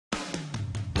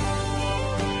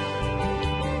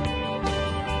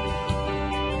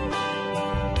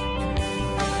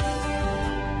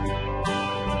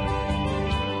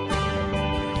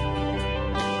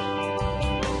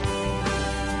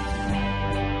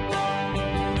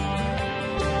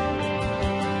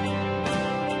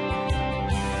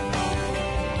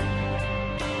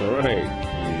Alright,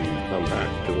 you come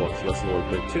back to watch lesson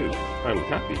 1.2. I'm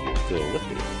happy you're still with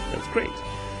me. That's great.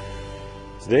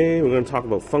 Today we're going to talk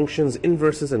about functions,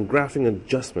 inverses, and graphing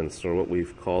adjustments, or what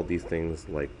we've called these things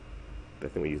like, I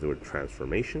think we used the word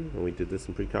transformation when we did this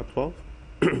in Pre-Calc 12.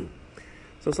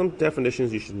 So some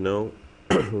definitions you should know.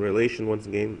 Relation, once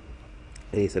again,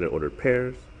 any set of ordered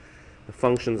pairs. A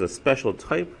function is a special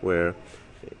type where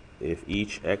if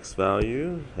each x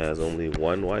value has only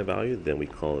one y value, then we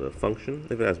call it a function.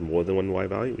 If it has more than one y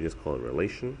value, we just call it a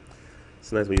relation.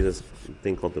 Sometimes we use this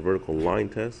thing called the vertical line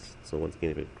test. So once again,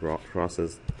 if it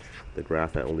crosses the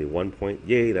graph at only one point,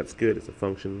 yay, that's good, it's a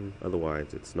function.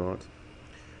 Otherwise, it's not.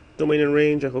 Domain and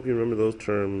range, I hope you remember those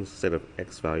terms, set of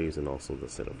x values and also the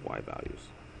set of y values.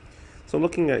 So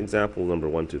looking at example number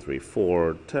 1, 2, 3,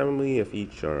 4, tell me if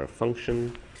each are a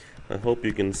function. I hope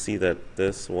you can see that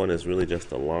this one is really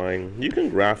just a line. You can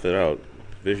graph it out.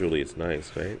 Visually, it's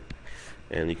nice, right?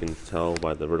 And you can tell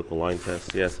by the vertical line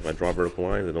test, yes, if I draw vertical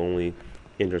lines, it only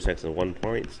intersects at one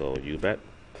point, so you bet.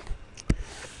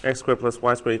 X squared plus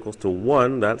y squared equals to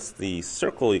 1. That's the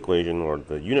circle equation, or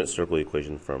the unit circle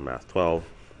equation from Math 12.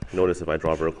 Notice if I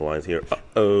draw vertical lines here,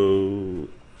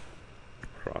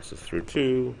 crosses through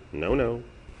 2. No.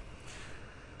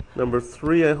 Number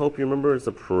 3, I hope you remember, is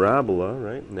a parabola,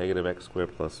 right? Negative x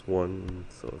squared plus 1.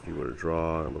 So if you were to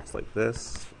draw, it looks like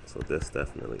this. So this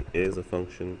definitely is a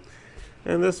function.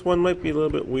 And this one might be a little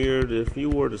bit weird. If you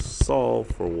were to solve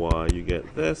for y, you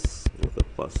get this with a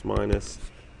plus minus.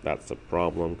 That's a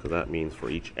problem, because that means for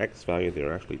each x value, there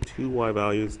are actually two y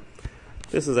values.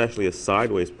 This is actually a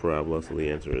sideways parabola, so the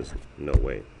answer is no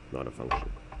way, not a function.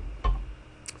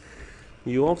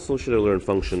 You also should have learned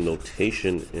function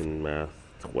notation in Math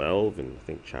 12 and I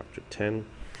think chapter 10.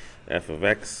 F of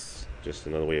x, just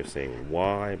another way of saying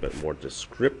y, but more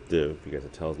descriptive because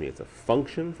it tells me it's a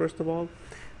function, first of all,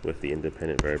 with the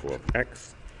independent variable of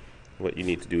x. What you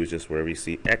need to do is just wherever you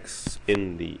see x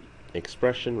in the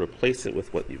expression, replace it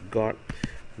with what you've got.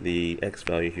 The x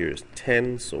value here is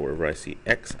 10, so wherever I see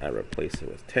x, I replace it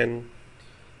with 10.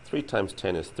 3 times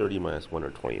 10 is 30 minus 1,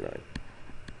 or 29.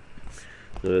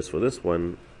 Notice for this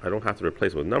one, I don't have to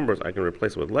replace it with numbers, I can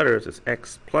replace it with letters. It's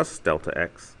x plus delta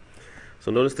x.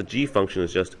 So notice the g function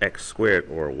is just x squared,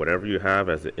 or whatever you have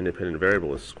as the independent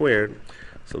variable is squared.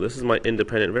 So this is my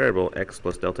independent variable, x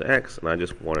plus delta x, and I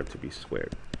just want it to be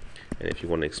squared. And if you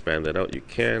want to expand that out, you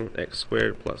can. X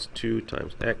squared plus 2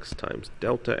 times x times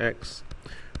delta x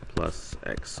plus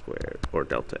x squared, or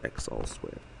delta x all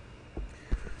squared.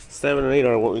 7 and 8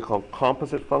 are what we call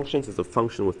composite functions. It's a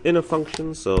function within a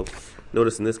function. So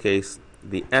notice in this case,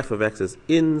 the f of x is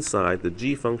inside the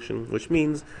g function, which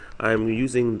means I'm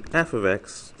using f of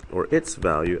x, or its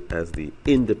value, as the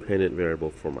independent variable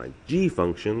for my g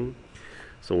function.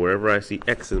 So wherever I see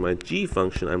x in my g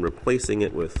function, I'm replacing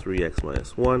it with 3x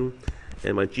minus 1.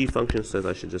 And my g function says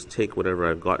I should just take whatever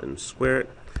I've got and square it.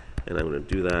 And I'm going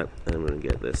to do that, and I'm going to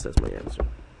get this as my answer.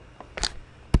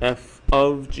 F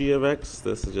of g of x,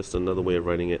 this is just another way of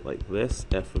writing it like this,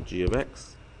 f of g of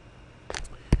x.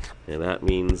 And that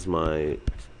means my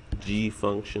g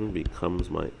function becomes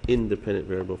my independent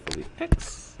variable for the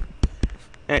x.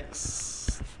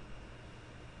 X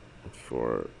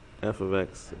for f of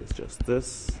x is just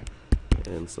this,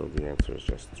 and so the answer is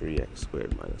just 3x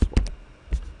squared minus 1.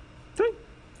 Okay,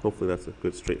 hopefully that's a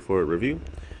good straightforward review.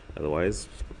 Otherwise,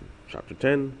 chapter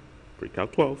 10,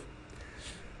 Pre-Calc 12.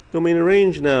 Domain and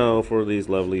range now for these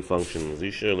lovely functions. You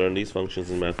should learn these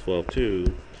functions in Math 12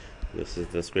 too. This is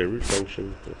the square root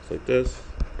function. Looks like this.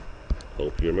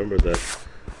 Hope you remember that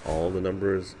all the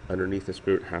numbers underneath the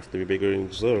square root have to be bigger than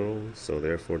 0. So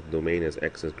therefore, the domain is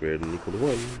x is greater than or equal to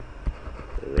 1.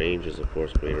 The range is, of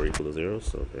course, greater or equal to 0.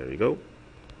 So there you go.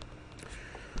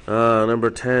 Number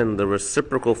 10, the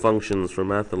reciprocal functions for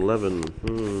Math 11.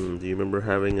 Do you remember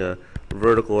having a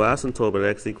vertical asymptote at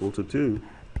x equal to 2?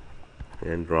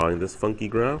 And drawing this funky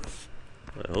graph?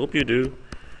 I hope you do.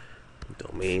 The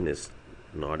domain is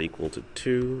not equal to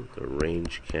 2. The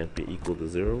range can't be equal to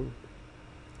 0.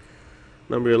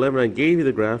 Number 11, I gave you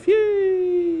the graph.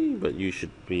 Yay! But you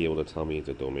should be able to tell me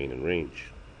the domain and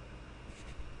range.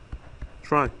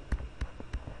 Try.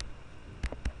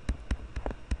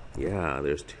 Yeah,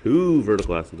 there's 2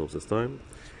 vertical asymptotes this time.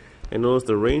 And notice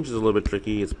the range is a little bit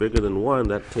tricky. It's bigger than 1.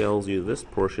 That tells you this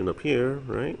portion up here,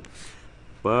 right?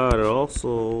 But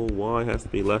also, y has to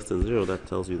be less than 0. That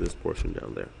tells you this portion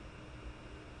down there.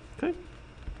 Okay.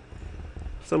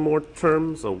 Some more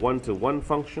terms, a one-to-one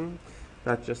function.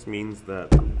 That just means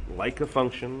that, like a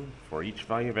function, for each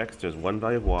value of x, there's one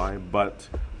value of y, but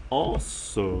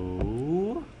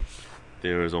also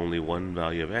there is only one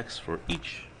value of x for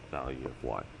each value of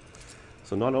y.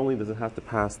 So not only does it have to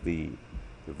pass the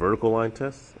vertical line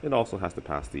test, it also has to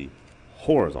pass the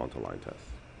horizontal line test.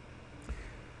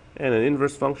 And an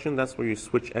inverse function, that's where you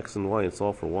switch x and y and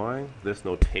solve for y. This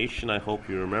notation I hope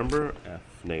you remember, f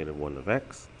negative 1 of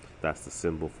x. That's the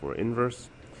symbol for inverse.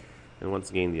 And once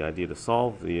again, the idea to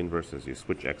solve the inverse is you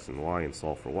switch x and y and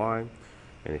solve for y.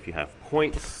 And if you have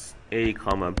points a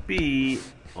comma b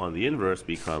on the inverse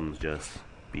becomes just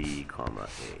b comma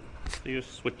a. So you're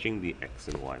switching the x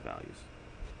and y values.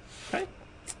 Okay?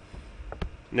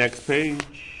 Next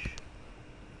page.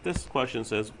 This question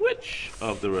says, which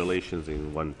of the relations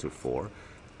in 1 to 4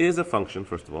 is a function,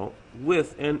 first of all,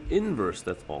 with an inverse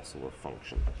that's also a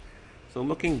function? So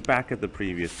looking back at the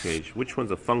previous page, which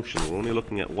one's a function? We're only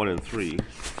looking at 1 and 3.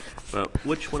 But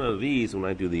which one of these, when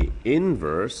I do the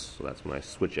inverse, so that's when I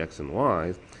switch x and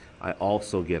y, I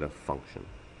also get a function.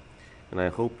 And I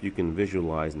hope you can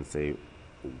visualize and say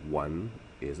 1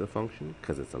 is a function,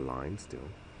 because it's a line still.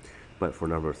 But for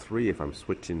number 3, if I'm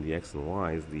switching the x and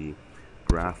y's, the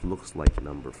graph looks like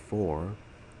number 4,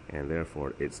 and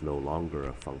therefore it's no longer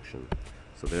a function.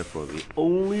 So therefore the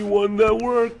only one that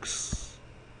works,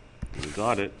 you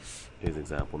got it, is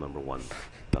example number 1,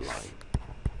 the line.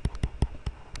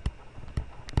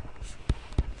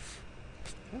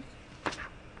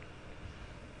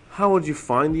 How would you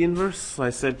find the inverse? I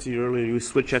said to you earlier, you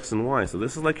switch x and y. So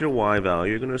this is like your y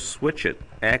value. You're going to switch it.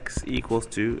 X equals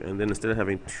 2, and then instead of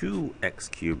having 2x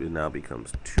cubed, it now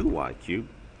becomes 2y cubed.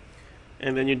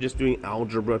 And then you're just doing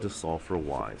algebra to solve for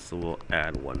y. So we'll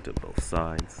add 1 to both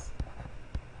sides.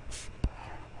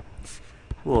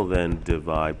 We'll then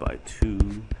divide by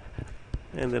 2.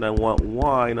 And then I want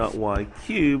y, not y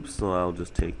cubed, so I'll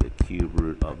just take the cube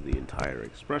root of the entire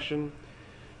expression.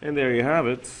 And there you have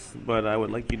it. But I would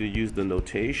like you to use the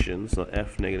notation. So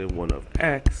f negative 1 of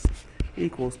x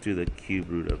equals to the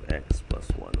cube root of x plus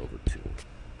 1 over 2.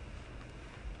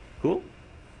 Cool?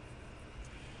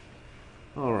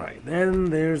 Alright, then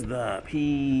there's the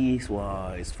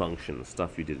piecewise function,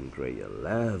 stuff you did in grade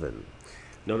 11.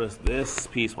 Notice this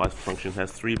piecewise function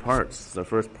has 3 parts. The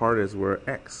first part is where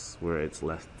it's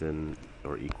less than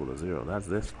or equal to 0. That's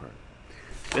this part.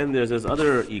 Then there's this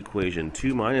other equation,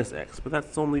 2 minus x, but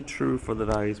that's only true for the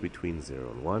values between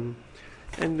 0 and 1.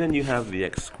 And then you have the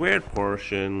x squared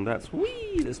portion, that's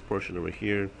this portion over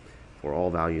here, for all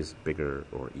values bigger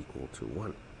or equal to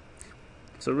 1.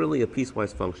 So really a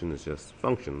piecewise function is just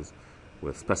functions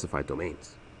with specified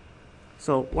domains.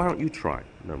 So why don't you try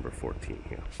number 14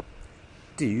 here?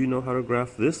 Do you know how to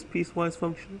graph this piecewise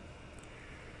function?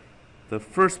 The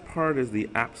first part is the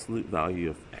absolute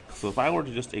value of x. So if I were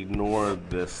to just ignore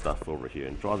this stuff over here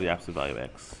and draw the absolute value of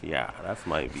x, yeah, that's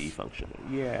my v function.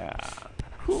 Yeah,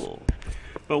 cool.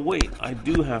 But wait, I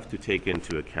do have to take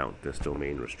into account this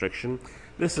domain restriction.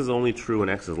 This is only true when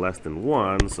x is less than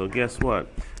 1, so guess what?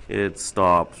 It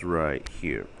stops right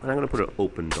here. And I'm going to put an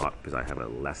open dot because I have a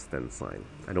less than sign.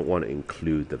 I don't want to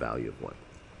include the value of 1.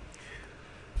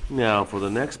 Now for the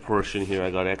next portion here, I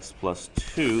got x plus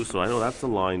 2, so I know that's a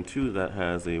line 2 that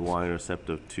has a y-intercept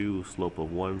of 2, slope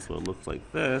of 1, so it looks like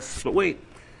this. But wait,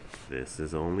 this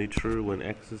is only true when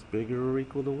x is bigger or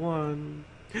equal to 1.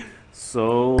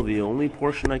 So the only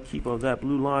portion I keep of that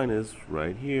blue line is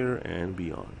right here and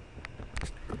beyond.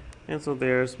 And so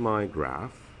there's my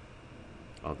graph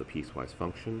of the piecewise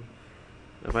function.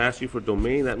 If I ask you for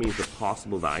domain, that means the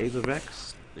possible values of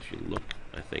x. If you look,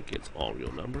 I think it's all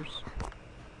real numbers.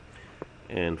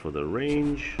 And for the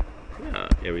range, yeah,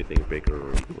 everything bigger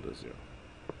or equal to 0.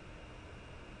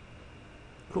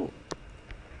 Cool.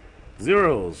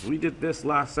 Zeros. We did this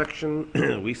last section.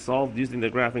 We solved using the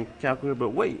graphing calculator, but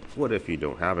wait, what if you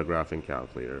don't have a graphing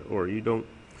calculator or you don't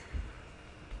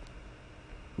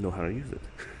know how to use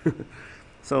it?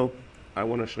 So I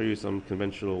want to show you some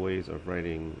conventional ways of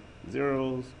writing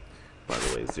zeros. By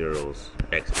the way, zeros,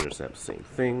 x-intercept, same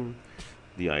thing.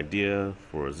 The idea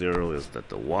for a 0 is that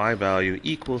the y value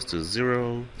equals to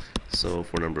 0. So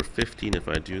for number 15, if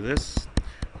I do this,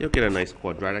 you'll get a nice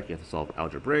quadratic. You have to solve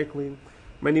algebraically.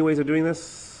 Many ways of doing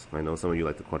this. I know some of you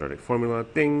like the quadratic formula.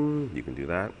 Ding! You can do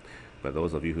that. But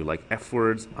those of you who like F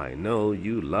words, I know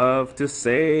you love to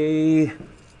say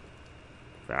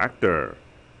factor.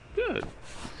 Good.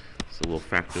 So we'll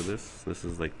factor this. This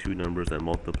is like 2 numbers that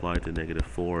multiply to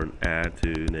 -4 and add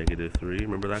to -3.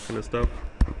 Remember that kind of stuff?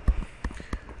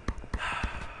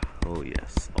 Oh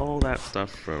yes, all that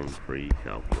stuff from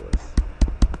pre-calculus.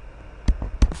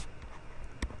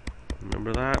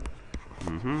 Remember that?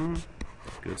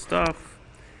 Good stuff.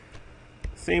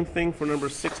 Same thing for number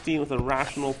 16 with a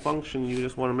rational function. You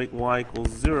just want to make y equals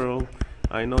 0.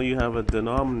 I know you have a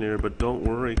denominator, but don't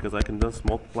worry because I can just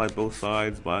multiply both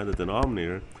sides by the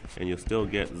denominator and you'll still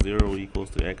get 0 equals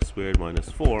to x squared minus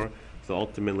 4. So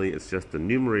ultimately, it's just the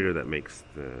numerator that makes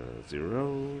the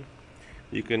 0.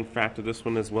 You can factor this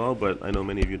one as well, but I know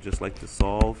many of you just like to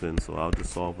solve, and so I'll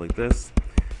just solve like this.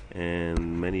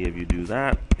 And many of you do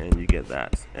that, and you get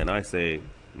that. And I say,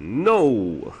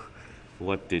 no!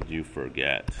 What did you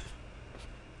forget?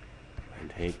 I'm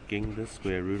taking the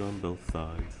square root on both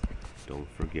sides. Don't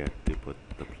forget to put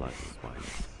the plus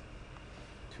minus.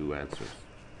 2 answers.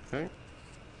 Okay?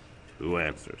 2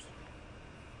 answers.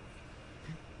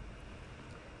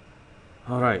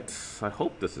 Alright, I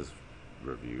hope this is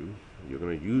review. You're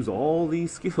going to use all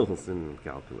these skills in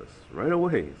calculus right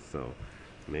away, so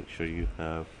make sure you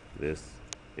have this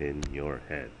in your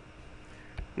head.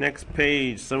 Next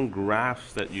page, some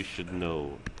graphs that you should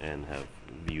know and have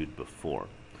viewed before.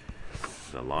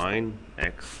 The line,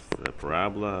 x, the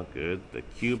parabola, good, the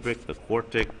cubic, the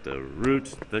quartic, the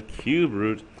root, the cube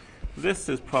root. This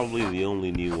is probably the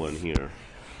only new one here.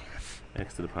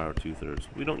 X to the power 2/3.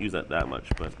 We don't use that much,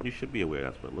 but you should be aware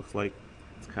that's what it looks like.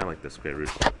 It's kind of like the square root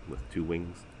with 2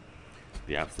 wings.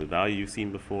 The absolute value you've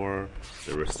seen before,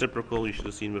 the reciprocal you should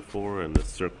have seen before, and the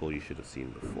circle you should have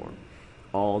seen before.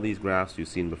 All these graphs you've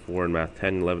seen before in Math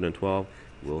 10, 11, and 12,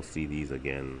 we'll see these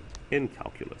again in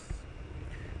calculus.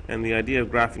 And the idea of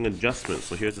graphing adjustments.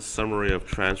 So here's a summary of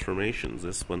transformations.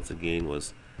 This once again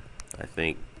was, I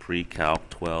think, pre-Calc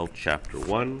 12, Chapter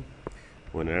 1.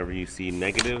 Whenever you see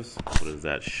negatives, what does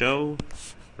that show?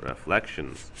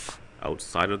 Reflections.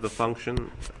 Outside of the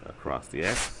function, across the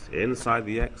x, inside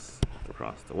the x,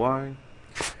 across the y.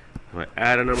 If I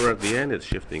add a number at the end, it's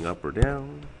shifting up or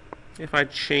down. If I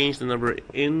change the number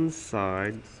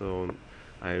inside, so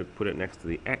I put it next to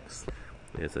the x,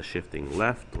 it's a shifting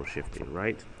left or shifting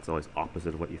right. It's always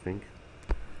opposite of what you think.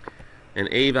 An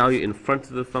a value in front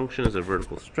of the function is a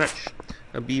vertical stretch.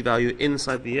 A b value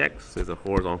inside the x is a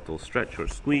horizontal stretch or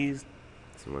squeeze.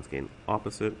 So once again,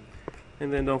 opposite.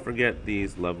 And then don't forget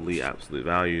these lovely absolute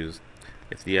values.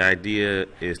 If the idea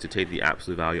is to take the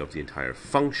absolute value of the entire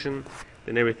function,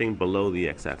 then everything below the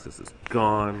x-axis is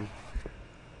gone,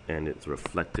 and it's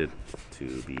reflected to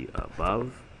the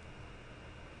above.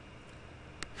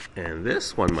 And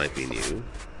this one might be new,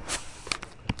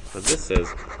 but this says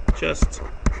just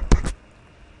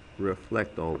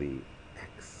reflect all the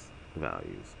x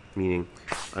values, meaning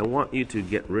I want you to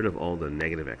get rid of all the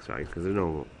negative x values because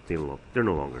they're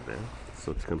no longer there.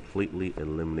 So to completely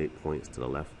eliminate points to the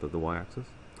left of the y-axis.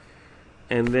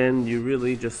 And then you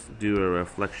really just do a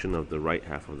reflection of the right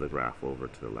half of the graph over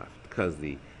to the left, because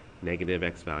the negative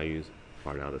x values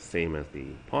are now the same as the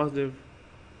positive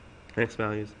x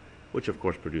values, which of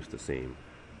course produce the same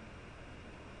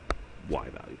y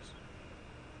values.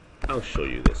 I'll show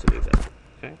you this in example.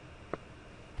 Okay?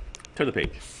 Turn the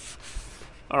page.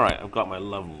 Alright, I've got my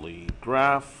lovely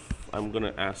graph. I'm going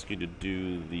to ask you to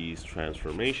do these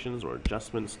transformations or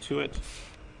adjustments to it.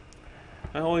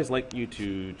 I always like you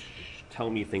to tell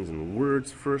me things in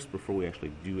words first before we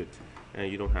actually do it.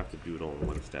 And you don't have to do it all in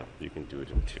one step. You can do it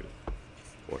in 2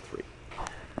 or 3.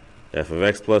 F of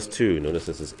x plus 2. Notice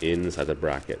this is inside the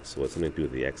bracket, so it's something to do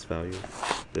with the x value.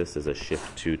 This is a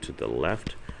shift 2 to the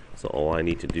left. So all I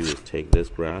need to do is take this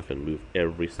graph and move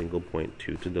every single point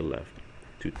 2 to the left,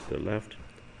 2 to the left,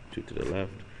 2 to the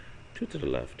left, 2 to the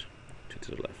left, 2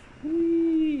 to the left,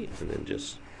 and then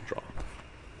just draw.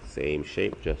 Same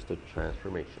shape, just a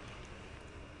transformation.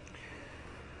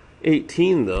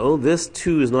 18 though, this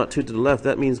 2 is not 2 to the left,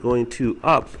 that means going 2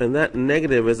 up, and that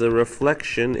negative is a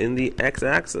reflection in the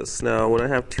x-axis. Now when I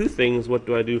have 2 things, what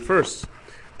do I do first?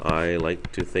 I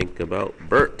like to think about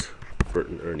Bert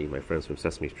and Ernie, my friends from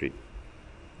Sesame Street.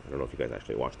 I don't know if you guys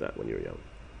actually watched that when you were young,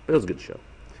 but it was a good show.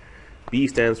 B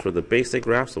stands for the basic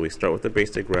graph, so we start with the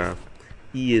basic graph.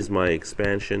 E is my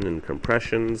expansion and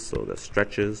compressions, so the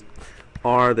stretches.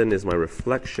 R then is my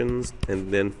reflections,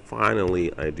 and then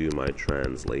finally I do my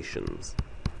translations.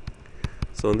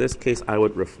 So in this case I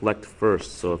would reflect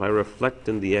first. So if I reflect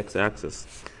in the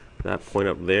x-axis, that point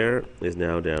up there is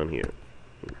now down here.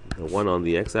 The one on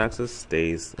the x-axis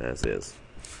stays as is.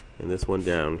 And this one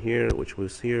down here, which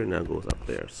was here, now goes up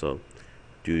there. So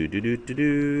do do do do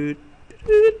do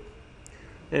do.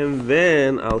 And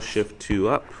then I'll shift 2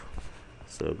 up.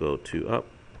 So go 2 up,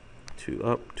 2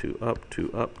 up, 2 up,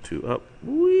 2 up, 2 up.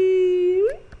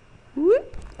 Wee, wee.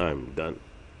 I'm done.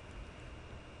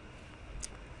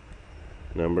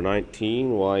 Number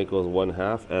 19, y equals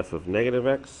 1/2 f of negative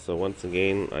x. So once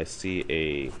again, I see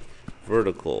a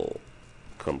vertical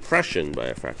compression by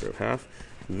a factor of half.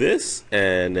 This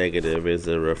negative is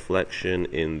a reflection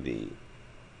in the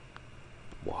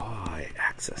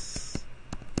y-axis.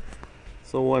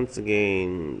 So once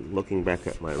again, looking back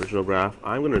at my original graph,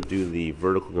 I'm going to do the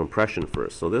vertical compression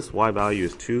first. So this y value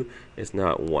is 2, it's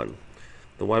not 1.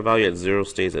 The y value at 0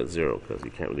 stays at 0 because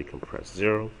you can't really compress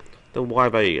 0. The y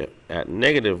value at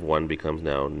 -1 becomes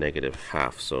now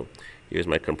 -half. So here's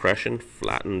my compression,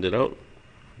 flattened it out.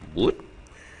 Whoop.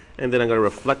 And then I'm going to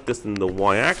reflect this in the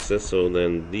y-axis, so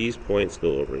then these points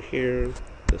go over here,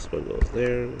 this one goes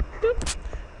there, whoop,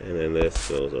 and then this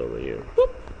goes over here.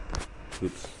 Whoop.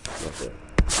 Oops, not there.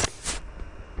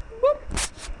 Whoop.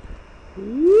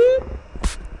 Whoop.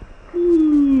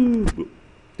 Whoop.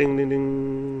 Ding, ding,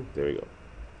 ding. There we go.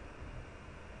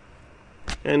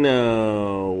 And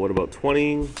now, what about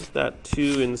 20? That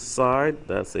 2 inside,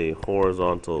 that's a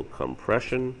horizontal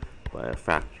compression by a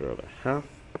factor of 1/2.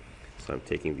 So I'm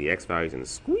taking the x values and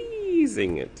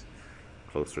squeezing it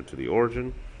closer to the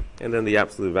origin. And then the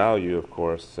absolute value, of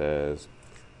course, says,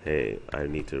 hey, I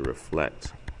need to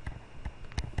reflect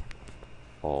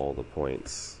all the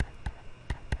points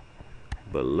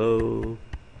below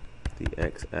the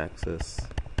x-axis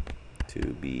to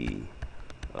be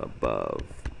above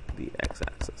the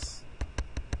x-axis.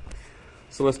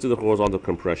 So let's do the horizontal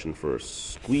compression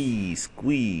first. Squeeze,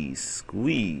 squeeze,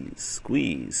 squeeze,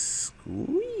 squeeze,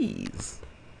 squeeze.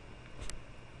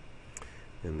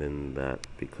 And then that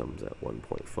becomes at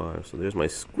 1.5. So there's my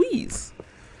squeeze.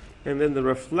 And then the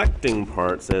reflecting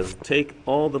part says take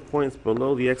all the points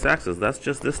below the x-axis. That's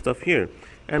just this stuff here.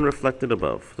 And reflect it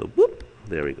above. So whoop,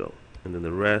 there we go. And then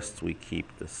the rest we keep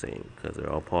the same because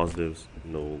they're all positives.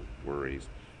 No worries.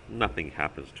 Nothing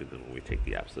happens to them when we take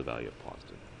the absolute value of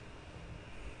positive.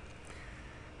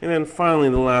 And then finally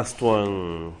the last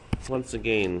one. Once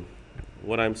again,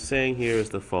 what I'm saying here is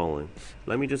the following.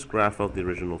 Let me just graph out the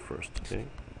original first, okay?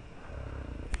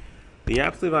 The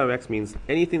absolute value of x means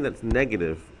anything that's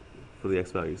negative for the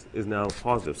x values is now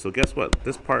positive. So guess what?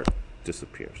 This part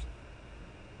disappears.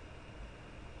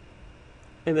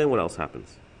 And then what else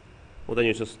happens? Well, then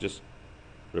you just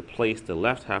replace the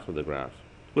left half of the graph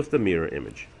with the mirror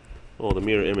image. Well, the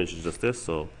mirror image is just this,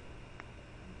 so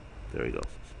there you go.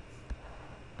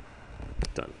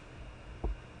 Done.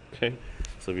 Okay,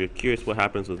 so if you're curious what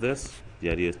happens with this, the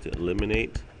idea is to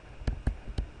eliminate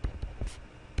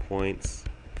points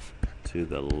to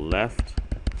the left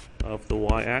of the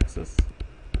y-axis.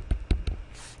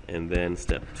 And then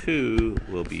step 2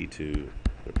 will be to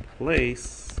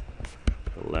replace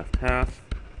the left half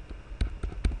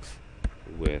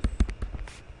with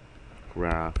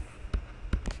graph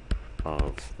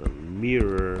of the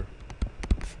mirror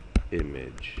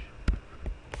image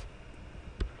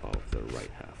of the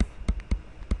right half.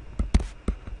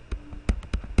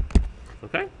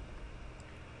 Okay?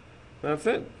 That's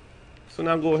it. So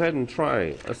now go ahead and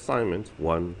try assignment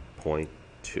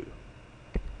 1.2.